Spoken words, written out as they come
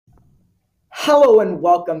Hello and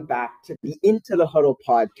welcome back to the Into the Huddle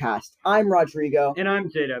podcast. I'm Rodrigo, And I'm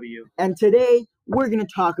JW. and today we're going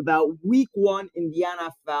to talk about week one in the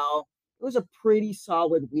NFL. It was a pretty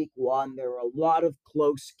solid week one. There were a lot of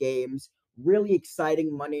close games, really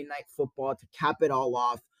exciting Monday Night Football to cap it all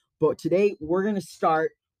off. But today we're going to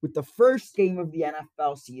start with the first game of the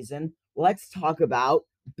NFL season. Let's talk about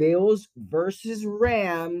Bills versus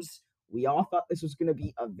Rams. We all thought this was going to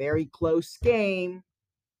be a very close game,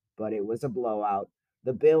 but it was a blowout.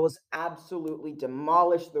 The Bills absolutely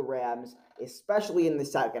demolished the Rams, especially in the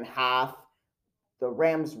second half. The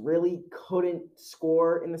Rams really couldn't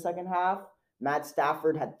score in the second half. Matt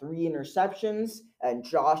Stafford had 3 interceptions, and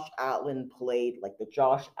Josh Allen played like the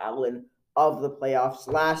Josh Allen of the playoffs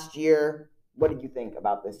last year. What did you think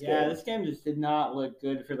about this game? Yeah, this game just did not look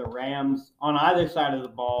good for the Rams on either side of the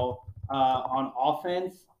ball. On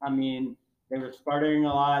offense, I mean, they were sputtering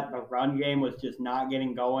a lot. The run game was just not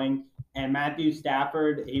getting going. And Matthew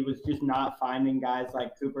Stafford, he was just not finding guys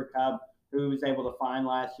like Cooper Kupp, who he was able to find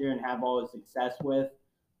last year and have all his success with.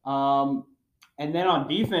 And then on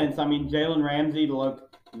defense, I mean, Jalen Ramsey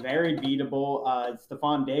looked very beatable.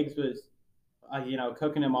 Stephon Diggs was,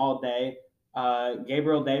 cooking him all day.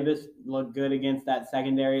 Gabriel Davis looked good against that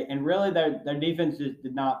secondary, and really their defense just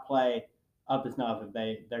did not play up to snuff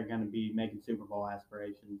if they're going to be making Super Bowl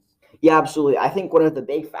aspirations. Yeah, absolutely. I think one of the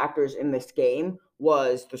big factors in this game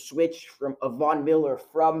was the switch of Von Miller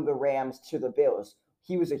from the Rams to the Bills.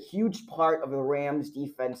 He was a huge part of the Rams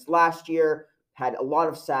defense last year, had a lot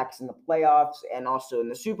of sacks in the playoffs and also in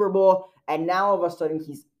the Super Bowl, and now all of a sudden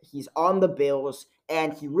he's on the Bills,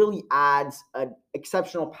 and he really adds an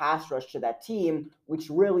exceptional pass rush to that team, which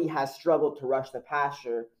really has struggled to rush the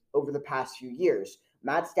passer over the past few years.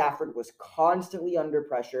 Matt Stafford was constantly under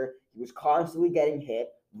pressure. He was constantly getting hit.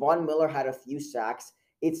 Von Miller had a few sacks.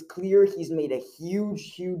 It's clear he's made a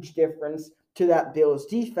huge difference to that Bills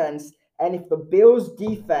defense. And if the Bills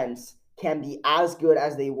defense can be as good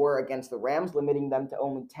as they were against the Rams, limiting them to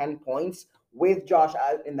only 10 points with Josh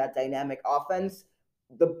out in that dynamic offense,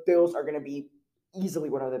 the Bills are going to be easily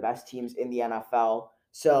one of the best teams in the NFL.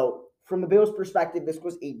 So from the Bills' perspective, this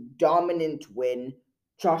was a dominant win.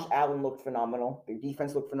 Josh Allen looked phenomenal. Their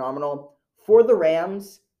defense looked phenomenal. For the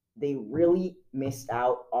Rams, they really missed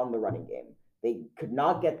out on the running game. They could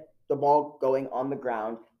not get the ball going on the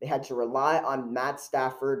ground. They had to rely on Matt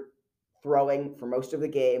Stafford throwing for most of the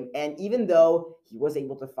game. And even though he was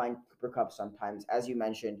able to find Cooper Kupp sometimes, as you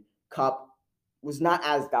mentioned, Kupp was not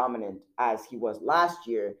as dominant as he was last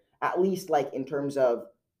year, at least like in terms of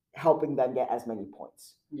helping them get as many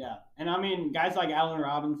points. Yeah, and I mean, guys like Allen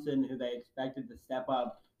Robinson, who they expected to step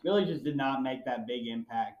up, really just did not make that big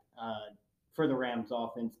impact for the Rams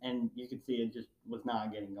offense, and you could see it just was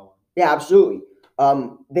not getting going. Yeah, absolutely.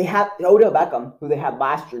 They had Odell Beckham, who they had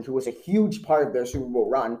last year, who was a huge part of their Super Bowl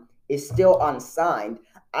run, is still unsigned.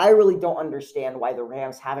 I really don't understand why the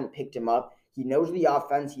Rams haven't picked him up. He knows the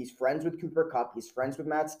offense. He's friends with Cooper Kupp. He's friends with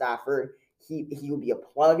Matt Stafford. He will be a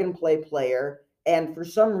plug-and-play player. And for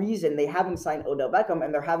some reason, they haven't signed Odell Beckham,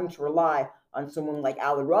 and they're having to rely on someone like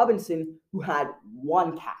Allen Robinson, who had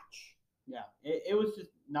one catch. Yeah, it was just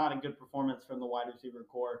not a good performance from the wide receiver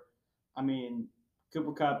core. I mean,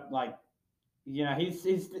 Cooper Kupp,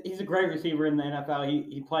 he's a great receiver in the NFL.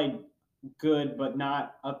 He played good, but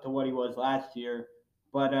not up to what he was last year.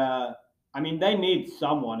 But I mean, they need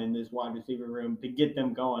someone in this wide receiver room to get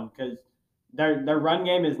them going because their run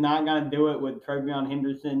game is not going to do it with TreVeyon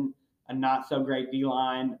Henderson, a not so great D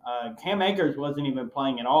line. Cam Akers wasn't even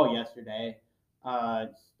playing at all yesterday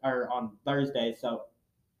or on Thursday. So,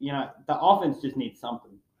 the offense just needs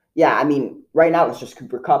something. Yeah, I mean, right now it's just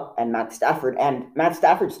Cooper Kupp and Matt Stafford, and Matt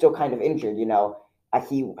Stafford's still kind of injured.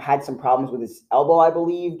 He had some problems with his elbow, I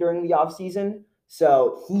believe, during the offseason,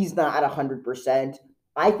 so he's not at 100%.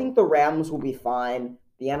 I think the Rams will be fine.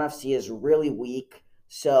 The NFC is really weak,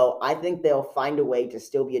 so I think they'll find a way to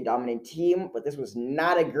still be a dominant team, but this was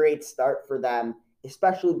not a great start for them,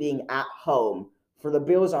 especially being at home. For the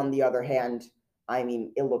Bills, on the other hand, I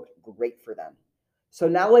mean, it looked great for them. So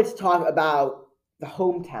now let's talk about the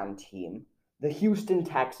hometown team, the Houston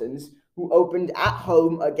Texans, who opened at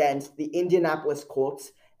home against the Indianapolis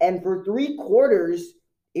Colts. And for 3 quarters,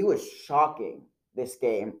 it was shocking, this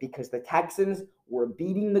game, because the Texans were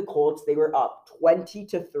beating the Colts. They were up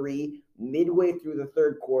 20-3 midway through the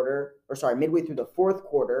fourth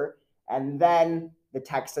quarter. And then the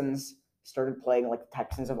Texans started playing like the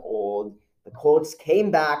Texans of old. The Colts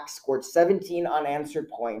came back, scored 17 unanswered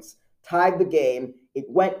points, tied the game. It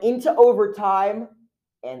went into overtime,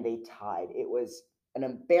 and they tied. It was an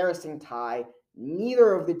embarrassing tie.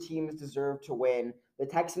 Neither of the teams deserved to win. The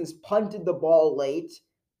Texans punted the ball late,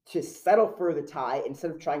 to settle for the tie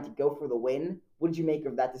instead of trying to go for the win. What did you make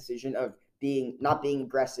of that decision of not being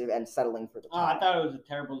aggressive and settling for the tie? I thought it was a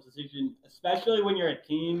terrible decision, especially when you're a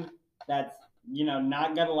team that's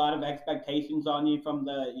not got a lot of expectations on you from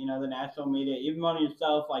the national media, even on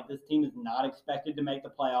yourself. Like, this team is not expected to make the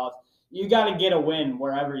playoffs. You got to get a win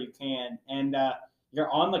wherever you can, and you're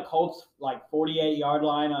on the Colts like 48-yard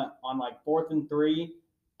line on like 4th and 3.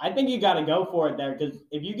 I think you got to go for it there, because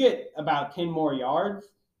if you get about 10 more yards,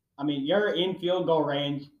 I mean, you're in field goal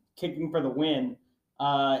range, kicking for the win.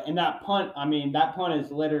 And that punt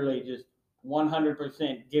is literally just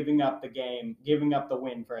 100% giving up the game, giving up the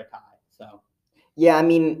win for a tie. So, yeah, I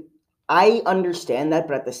mean, I understand that,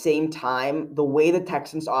 but at the same time, the way the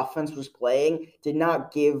Texans offense was playing did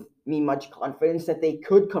not give me much confidence that they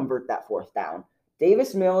could convert that 4th down.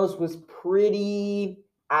 Davis Mills was pretty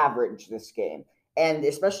average this game. And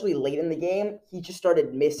especially late in the game, he just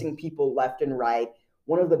started missing people left and right.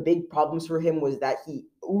 One of the big problems for him was that he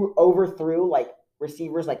overthrew like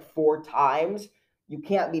receivers like 4 times. You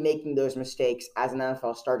can't be making those mistakes as an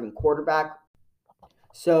NFL starting quarterback.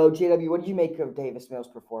 So, JW, what did you make of Davis Mills'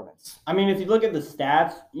 performance? I mean, if you look at the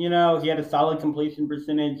stats, he had a solid completion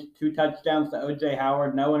percentage, 2 touchdowns to O.J.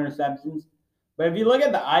 Howard, no interceptions. But if you look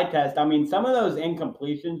at the eye test, I mean, some of those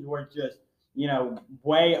incompletions were just,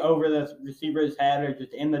 way over the receiver's head or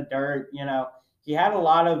just in the dirt. He had a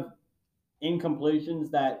lot of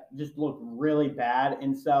incompletions that just looked really bad.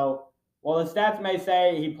 And so, while the stats may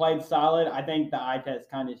say he played solid, I think the eye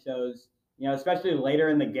test kind of shows, especially later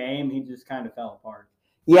in the game, he just kind of fell apart.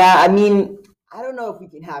 Yeah, I mean, I don't know if we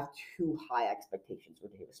can have too high expectations for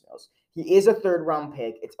Davis Mills. He is a 3rd-round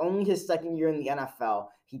pick. It's only his 2nd year in the NFL.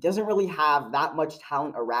 He doesn't really have that much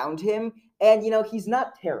talent around him. And, he's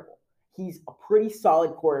not terrible. He's a pretty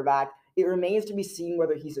solid quarterback. It remains to be seen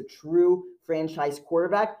whether he's a true franchise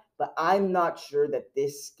quarterback, but I'm not sure that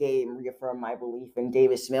this game reaffirmed my belief in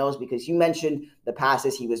Davis Mills, because you mentioned the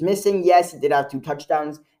passes he was missing. Yes, he did have 2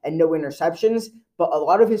 touchdowns and no interceptions, but a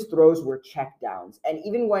lot of his throws were check downs. And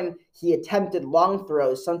even when he attempted long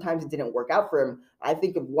throws, sometimes it didn't work out for him. I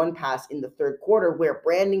think of one pass in the 3rd quarter where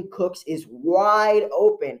Brandin Cooks is wide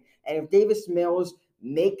open. And if Davis Mills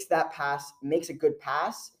makes that pass, makes a good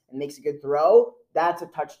pass, and makes a good throw, that's a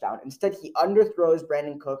touchdown. Instead, he underthrows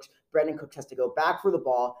Brandin Cooks. Brandin Cooks has to go back for the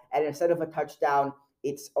ball. And instead of a touchdown,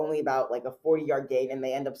 it's only about like a 40-yard gain, and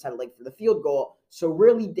they end up settling for the field goal. So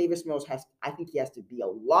really, Davis Mills I think he has to be a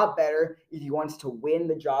lot better if he wants to win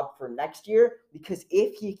the job for next year, because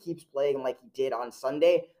if he keeps playing like he did on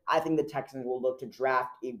Sunday, I think the Texans will look to draft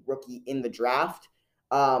a rookie in the draft,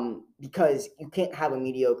 because you can't have a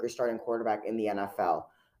mediocre starting quarterback in the NFL.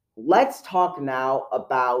 Let's talk now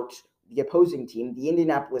about the opposing team, the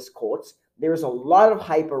Indianapolis Colts. There's a lot of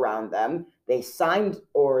hype around them. They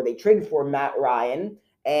traded for Matt Ryan,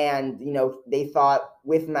 and they thought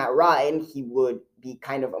with Matt Ryan he would be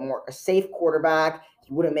kind of a safe quarterback.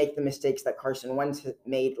 He wouldn't make the mistakes that Carson Wentz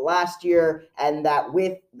made last year, and that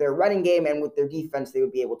with their running game and with their defense they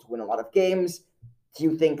would be able to win a lot of games. Do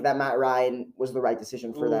you think that Matt Ryan was the right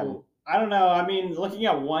decision for them? I don't know. I mean, looking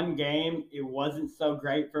at one game, it wasn't so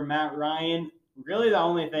great for Matt Ryan. Really, the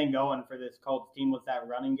only thing going for this Colts team was that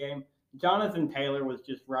running game. Jonathan Taylor was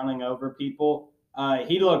just running over people.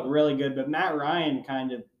 He looked really good, but Matt Ryan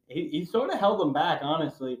he sort of held them back,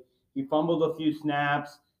 honestly. He fumbled a few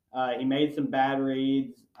snaps. He made some bad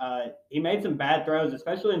reads. He made some bad throws,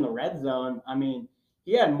 especially in the red zone. I mean,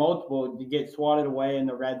 he had multiple to get swatted away in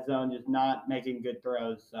the red zone, just not making good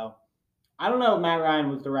throws. So I don't know if Matt Ryan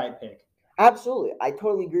was the right pick. Absolutely. I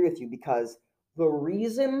totally agree with you, because the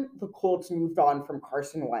reason the Colts moved on from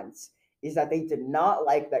Carson Wentz is that they did not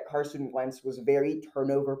like that Carson Wentz was very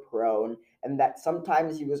turnover prone, and that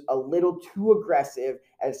sometimes he was a little too aggressive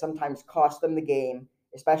and sometimes cost them the game,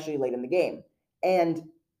 especially late in the game. And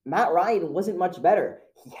Matt Ryan wasn't much better.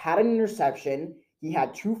 He had an interception. He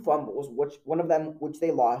had 2 fumbles, one of them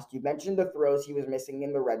they lost. You mentioned the throws he was missing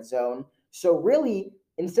in the red zone. So really,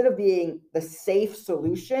 instead of being the safe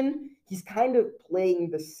solution, he's kind of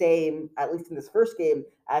playing the same, at least in this first game,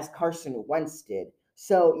 as Carson Wentz did.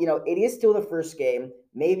 So, it is still the first game.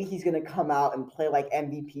 Maybe he's going to come out and play like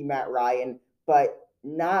MVP Matt Ryan, but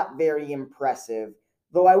not very impressive.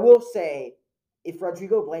 Though I will say, if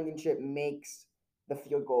Rodrigo Blankenship makes the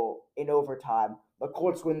field goal in overtime, the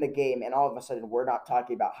Colts win the game, and all of a sudden we're not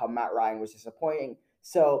talking about how Matt Ryan was disappointing.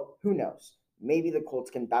 So, who knows? Maybe the Colts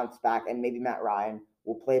can bounce back, and maybe Matt Ryan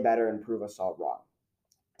will play better and prove us all wrong.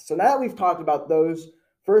 So now that we've talked about those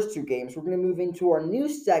first 2 games, we're going to move into our new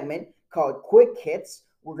segment called Quick Hits.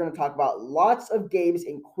 We're going to talk about lots of games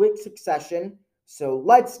in quick succession. So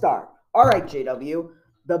let's start. All right, JW.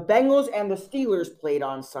 The Bengals and the Steelers played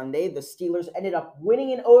on Sunday. The Steelers ended up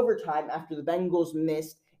winning in overtime after the Bengals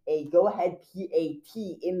missed a go-ahead PAT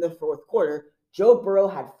in the fourth quarter. Joe Burrow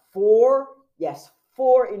had four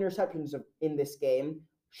interceptions in this game.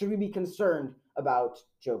 Should we be concerned about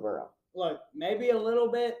Joe Burrow? Look, maybe a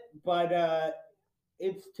little bit, but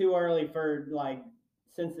it's too early for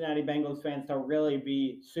Cincinnati Bengals fans to really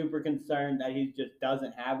be super concerned that he just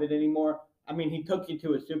doesn't have it anymore. I mean, he took you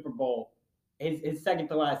to a Super Bowl. His second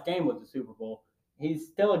to last game was the Super Bowl. He's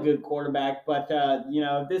still a good quarterback, but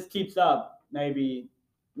if this keeps up, maybe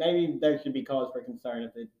there should be cause for concern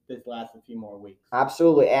if this lasts a few more weeks.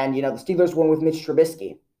 Absolutely, and the Steelers won with Mitch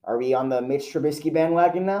Trubisky. Are we on the Mitch Trubisky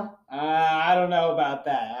bandwagon now? I don't know about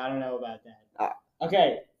that.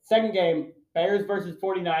 Okay, second game, Bears versus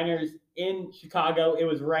 49ers in Chicago. It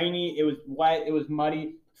was rainy. It was wet. It was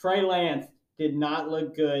muddy. Trey Lance did not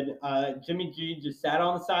look good. Jimmy G just sat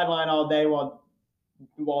on the sideline all day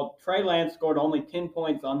while Trey Lance scored only 10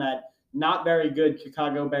 points on that not very good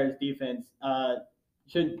Chicago Bears defense.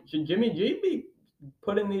 Should Jimmy G be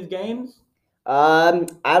put in these games? I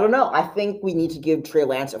don't know. I think we need to give Trey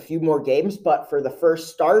Lance a few more games, but for the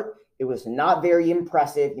first start, it was not very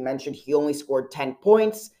impressive. You mentioned he only scored 10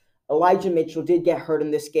 points. Elijah Mitchell did get hurt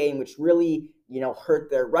in this game, which really,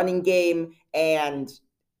 hurt their running game. And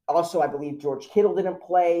also, I believe George Kittle didn't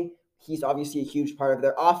play. He's obviously a huge part of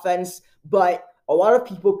their offense. But a lot of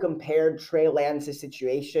people compared Trey Lance's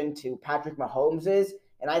situation to Patrick Mahomes's.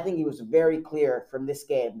 And I think it was very clear from this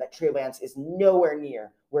game that Trey Lance is nowhere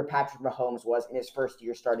near where Patrick Mahomes was in his first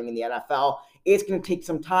year starting in the NFL. It's going to take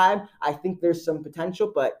some time. I think there's some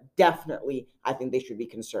potential, but definitely I think they should be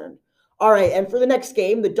concerned. All right, and for the next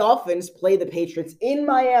game, the Dolphins play the Patriots in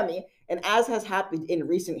Miami. And as has happened in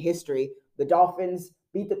recent history, the Dolphins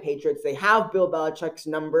beat the Patriots. They have Bill Belichick's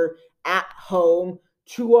number at home.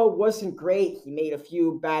 Tua wasn't great. He made a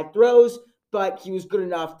few bad throws, but he was good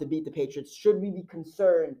enough to beat the Patriots. Should we be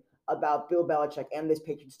concerned about Bill Belichick and this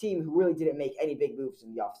Patriots team who really didn't make any big moves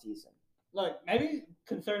in the offseason? Look, maybe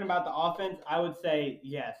concerned about the offense, I would say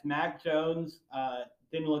yes. Mac Jones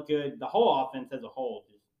didn't look good. The whole offense as a whole,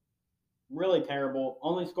 just really terrible.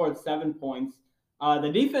 Only scored 7 points.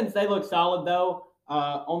 The defense, they look solid, though.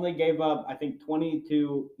 Only gave up, I think, 20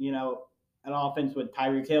 to, an offense with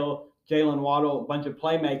Tyreek Hill, Jalen Waddle, a bunch of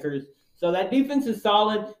playmakers. So that defense is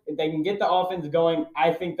solid. If they can get the offense going,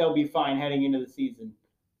 I think they'll be fine heading into the season.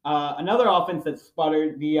 Another offense that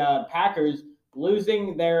sputtered, the Packers,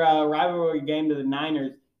 losing their rivalry game to the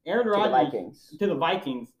Niners. Aaron Rodgers to the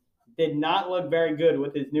Vikings did not look very good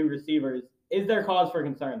with his new receivers. Is there cause for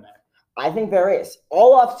concern there? I think there is.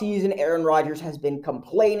 All offseason, Aaron Rodgers has been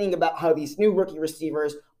complaining about how these new rookie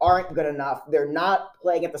receivers aren't good enough. They're not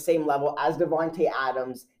playing at the same level as Davante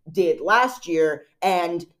Adams did last year,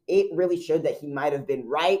 and it really showed that he might have been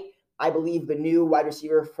right. I believe the new wide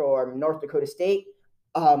receiver from North Dakota State,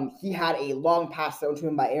 he had a long pass thrown to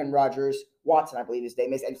him by Aaron Rodgers, Watson, I believe his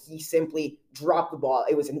name is, and he simply dropped the ball.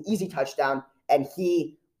 It was an easy touchdown, and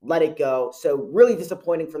he let it go. So really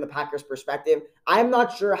disappointing from the Packers' perspective. I'm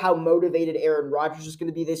not sure how motivated Aaron Rodgers is going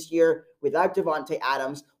to be this year without Davante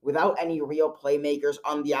Adams, without any real playmakers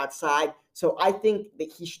on the outside. So I think that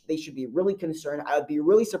they should be really concerned. I would be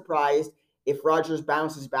really surprised if Rodgers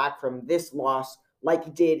bounces back from this loss like he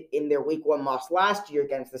did in their Week 1 loss last year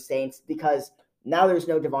against the Saints, because now there's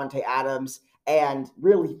no Davante Adams. And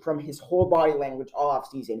really, from his whole body language all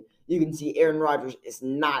offseason, you can see Aaron Rodgers is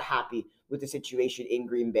not happy with the situation in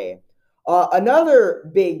Green Bay. Another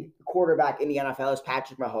big quarterback in the NFL is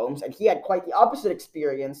Patrick Mahomes, and he had quite the opposite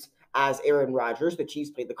experience as Aaron Rodgers. The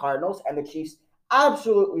Chiefs played the Cardinals, and the Chiefs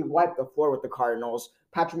absolutely wiped the floor with the Cardinals.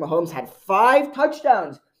 Patrick Mahomes had 5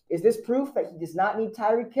 touchdowns. Is this proof that he does not need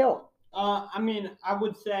Tyreek Hill? I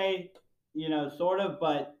would say, sort of,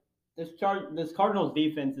 but this Cardinals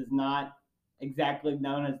defense is not exactly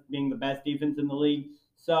known as being the best defense in the league.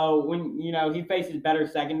 So when, he faces better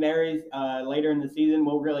secondaries later in the season,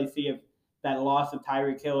 we'll really see if that loss of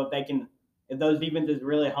Tyreek Hill, if those defenses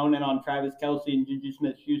really hone in on Travis Kelce and Juju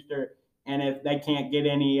Smith-Schuster, and if they can't get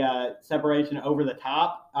any separation over the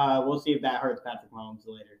top, we'll see if that hurts Patrick Mahomes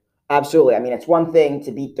later. Absolutely. I mean, it's one thing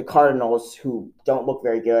to beat the Cardinals, who don't look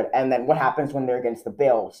very good, and then what happens when they're against the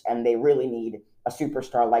Bills and they really need a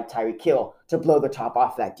superstar like Tyreek Hill to blow the top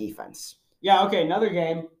off that defense? Yeah, okay, another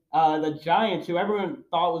game. The Giants, who everyone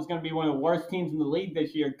thought was going to be one of the worst teams in the league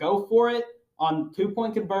this year, go for it on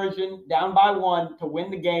 2-point conversion, down by 1 to win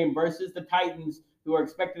the game versus the Titans, who are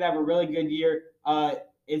expected to have a really good year.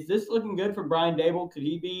 is this looking good for Brian Dable? Could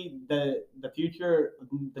he be the future of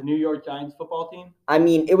the New York Giants football team? I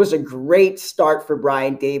mean, it was a great start for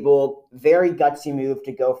Brian Dable. Very gutsy move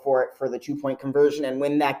to go for it for the 2-point conversion and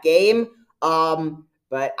win that game.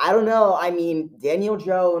 But I don't know. I mean, Daniel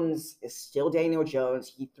Jones is still Daniel Jones.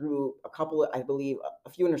 He threw a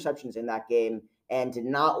few interceptions in that game and did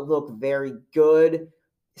not look very good.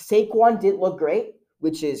 Saquon did look great,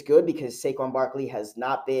 which is good because Saquon Barkley has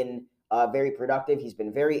not been very productive. He's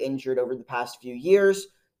been very injured over the past few years.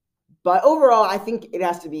 But overall, I think it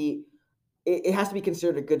has to be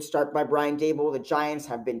considered a good start by Brian Dable. The Giants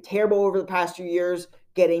have been terrible over the past few years.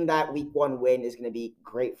 Getting that week 1 win is going to be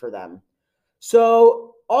great for them.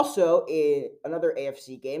 So also in another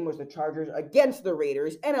AFC game was the Chargers against the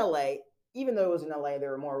Raiders in LA. Even though it was in LA,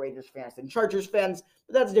 there were more Raiders fans than Chargers fans,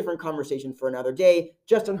 but that's a different conversation for another day.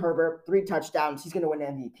 Justin Herbert, 3 touchdowns. He's going to win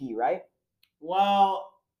MVP, right?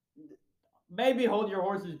 Well, maybe hold your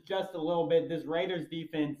horses just a little bit. This Raiders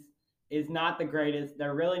defense is not the greatest.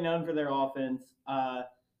 They're really known for their offense. And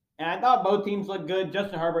I thought both teams looked good.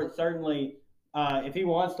 Justin Herbert certainly, if he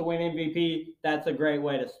wants to win MVP, that's a great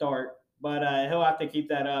way to start. But he'll have to keep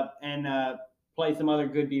that up and play some other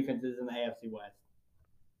good defenses in the AFC West.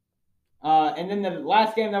 And then the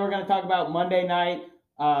last game that we're going to talk about, Monday night,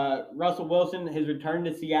 Russell Wilson, his return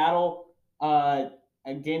to Seattle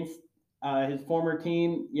against his former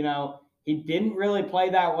team. You know, he didn't really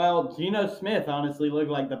play that well. Geno Smith honestly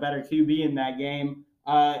looked like the better QB in that game.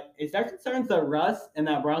 Is there concerns that Russ and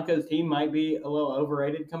that Broncos team might be a little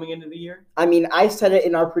overrated coming into the year? I mean, I said it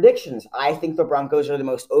in our predictions. I think the Broncos are the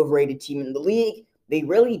most overrated team in the league. They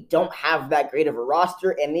really don't have that great of a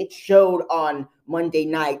roster, and it showed on Monday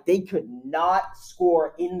night. They could not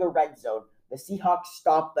score in the red zone. The Seahawks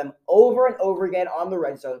stopped them over and over again on the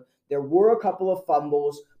red zone. There were a couple of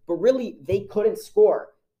fumbles, but really they couldn't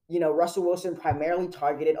score. You know, Russell Wilson primarily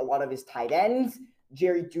targeted a lot of his tight ends.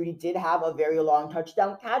 Jerry Jeudy did have a very long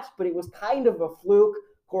touchdown catch, but it was kind of a fluke.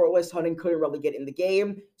 Corliss Hunting couldn't really get in the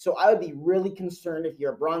game. So I would be really concerned if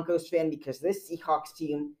you're a Broncos fan because this Seahawks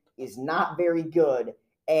team is not very good.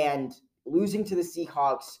 And losing to the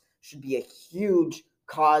Seahawks should be a huge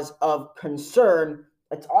cause of concern.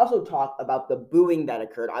 Let's also talk about the booing that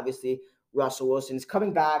occurred. Obviously, Russell Wilson is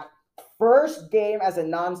coming back. First game as a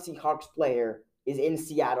non-Seahawks player is in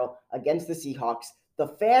Seattle against the Seahawks. The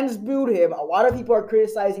fans booed him. A lot of people are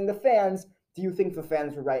criticizing the fans. Do you think the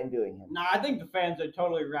fans were right in booing him? No, I think the fans are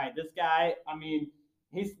totally right. This guy, I mean,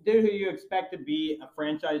 he's the dude who you expect to be a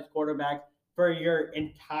franchise quarterback for your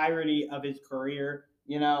entirety of his career.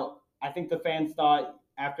 You know, I think the fans thought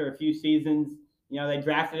after a few seasons, you know, they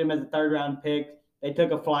drafted him as a 3rd-round pick. They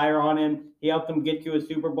took a flyer on him. He helped them get to a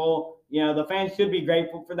Super Bowl. You know, the fans should be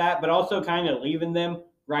grateful for that, but also kind of leaving them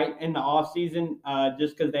right in the offseason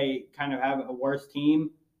just because they kind of have a worse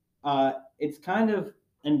team. It's kind of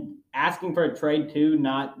asking for a trade too,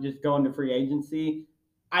 not just going to free agency.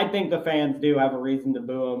 I think the fans do have a reason to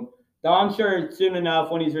boo him. Though I'm sure soon enough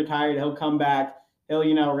when he's retired, he'll come back. He'll,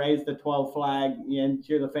 you know, raise the 12 flag and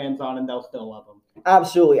cheer the fans on, and they'll still love him.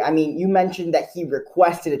 Absolutely. I mean, you mentioned that he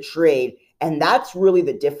requested a trade, and that's really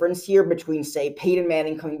the difference here between, say, Peyton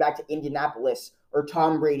Manning coming back to Indianapolis or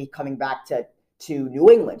Tom Brady coming back to New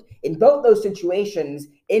England. In both those situations,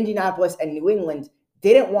 Indianapolis and New England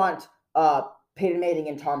didn't want Peyton Manning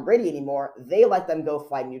and Tom Brady anymore. They let them go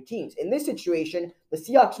find new teams. In this situation, the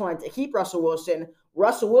Seahawks wanted to keep Russell Wilson.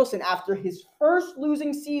 Russell Wilson, after his first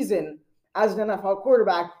losing season as an NFL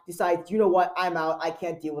quarterback, decides, you know what, I'm out. I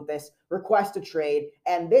can't deal with this. Request a trade.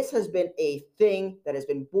 And this has been a thing that has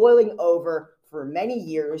been boiling over for many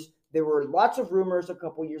years. There were lots of rumors a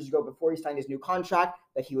couple years ago before he signed his new contract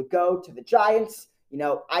that he would go to the Giants. You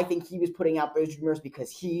know, I think he was putting out those rumors because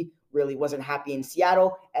he really wasn't happy in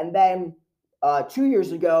Seattle. And then 2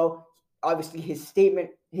 years ago, obviously his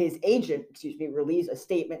agent, released a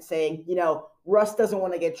statement saying, you know, Russ doesn't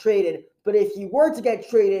want to get traded, but if he were to get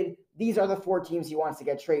traded, these are the 4 teams he wants to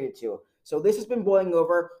get traded to. So this has been boiling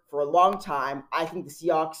over for a long time. I think the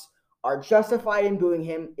Seahawks are justified in booing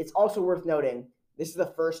him. It's also worth noting, this is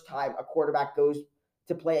the first time a quarterback goes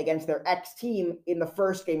to play against their ex-team in the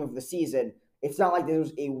first game of the season. It's not like this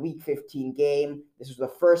was a Week 15 game. This was the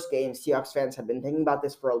first game. Seahawks fans have been thinking about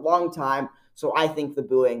this for a long time, so I think the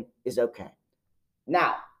booing is okay.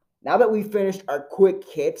 Now that we've finished our quick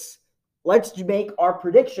hits, let's make our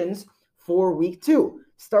predictions for Week 2.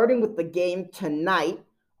 Starting with the game tonight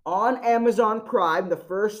on Amazon Prime, the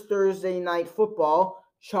first Thursday night football,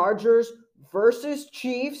 Chargers versus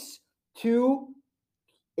Chiefs, 2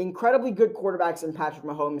 incredibly good quarterbacks in Patrick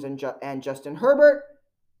Mahomes and Justin Herbert.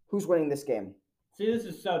 Who's winning this game? See, this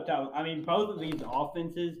is so tough. I mean, both of these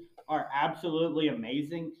offenses are absolutely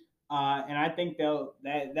amazing. And I think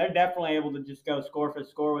they're definitely able to just go score for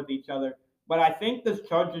score with each other. But I think this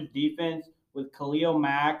Chargers defense with Khalil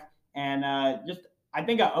Mack and just I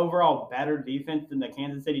think an overall better defense than the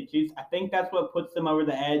Kansas City Chiefs. I think that's what puts them over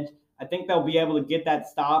the edge. I think they'll be able to get that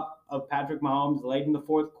stop of Patrick Mahomes late in the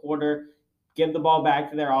fourth quarter, give the ball back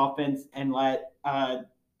to their offense, and let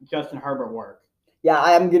Justin Herbert work. Yeah,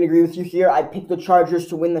 I am going to agree with you here. I picked the Chargers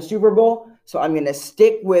to win the Super Bowl, so I'm going to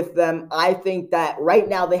stick with them. I think that right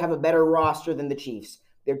now they have a better roster than the Chiefs.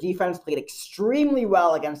 Their defense played extremely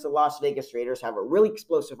well against the Las Vegas Raiders, have a really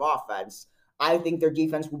explosive offense. I think their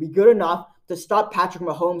defense will be good enough to stop Patrick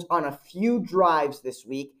Mahomes on a few drives this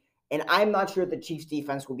week, and I'm not sure the Chiefs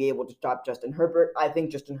defense will be able to stop Justin Herbert. I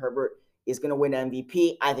think Justin Herbert is going to win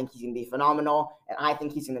MVP. I think he's going to be phenomenal, and I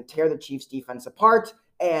think he's going to tear the Chiefs defense apart.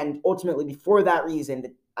 And ultimately, for that reason,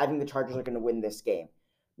 I think the Chargers are going to win this game.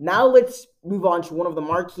 Now let's move on to one of the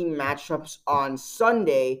marquee matchups on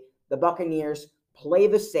Sunday. The Buccaneers play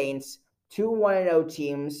the Saints, 2-1-0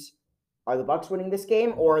 teams. Are the Bucs winning this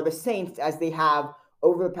game, or are the Saints, as they have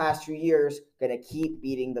over the past few years, going to keep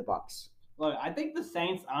beating the Bucs? Look, I think the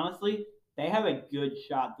Saints, honestly, they have a good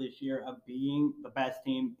shot this year of being the best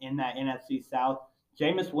team in that NFC South.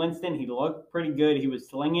 Jameis Winston, he looked pretty good. He was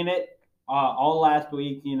slinging it all last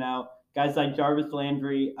week. Guys like Jarvis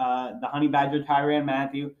Landry, the Honey Badger Tyrann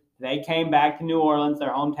Mathieu, they came back to New Orleans,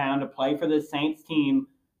 their hometown, to play for the Saints team.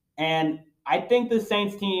 And I think the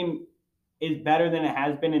Saints team is better than it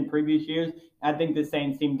has been in previous years. I think the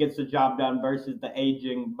Saints team gets the job done versus the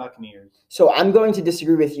aging Buccaneers. So I'm going to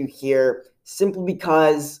disagree with you here simply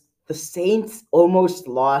because the Saints almost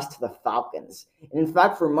lost to the Falcons. And in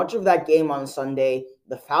fact, for much of that game on Sunday,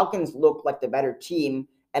 the Falcons looked like the better team,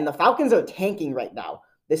 and the Falcons are tanking right now.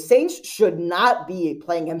 The Saints should not be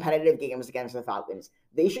playing competitive games against the Falcons.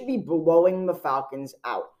 They should be blowing the Falcons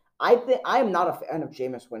out. I am not a fan of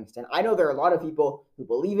Jameis Winston. I know there are a lot of people who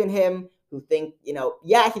believe in him, who think, he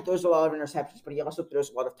throws a lot of interceptions, but he also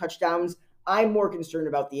throws a lot of touchdowns. I'm more concerned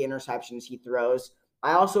about the interceptions he throws.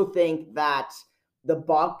 I also think that the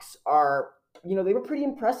Bucs are, they were pretty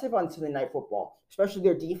impressive on Sunday Night Football, especially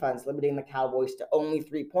their defense, limiting the Cowboys to only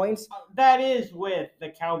 3 points. That is with the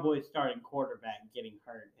Cowboys starting quarterback getting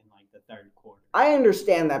hurt in the third quarter. I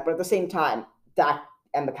understand that, but at the same time, Dak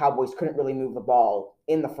and the Cowboys couldn't really move the ball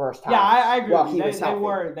in the first half. Yeah, I agree.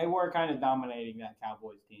 They were kind of dominating that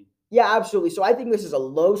Cowboys team. Yeah, absolutely. So I think this is a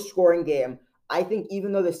low-scoring game. I think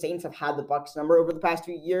even though the Saints have had the Bucs number over the past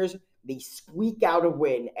few years, they squeak out a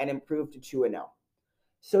win and improve to 2-0.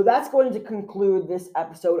 So that's going to conclude this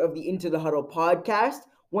episode of the Into the Huddle podcast.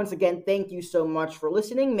 Once again, thank you so much for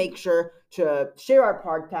listening. Make sure to share our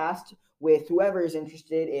podcast with whoever is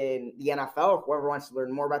interested in the NFL or whoever wants to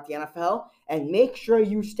learn more about the NFL. And make sure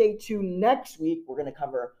you stay tuned next week. We're going to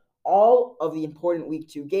cover all of the important Week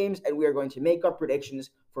 2 games, and we are going to make our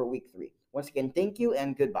predictions for Week 3. Once again, thank you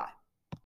and goodbye.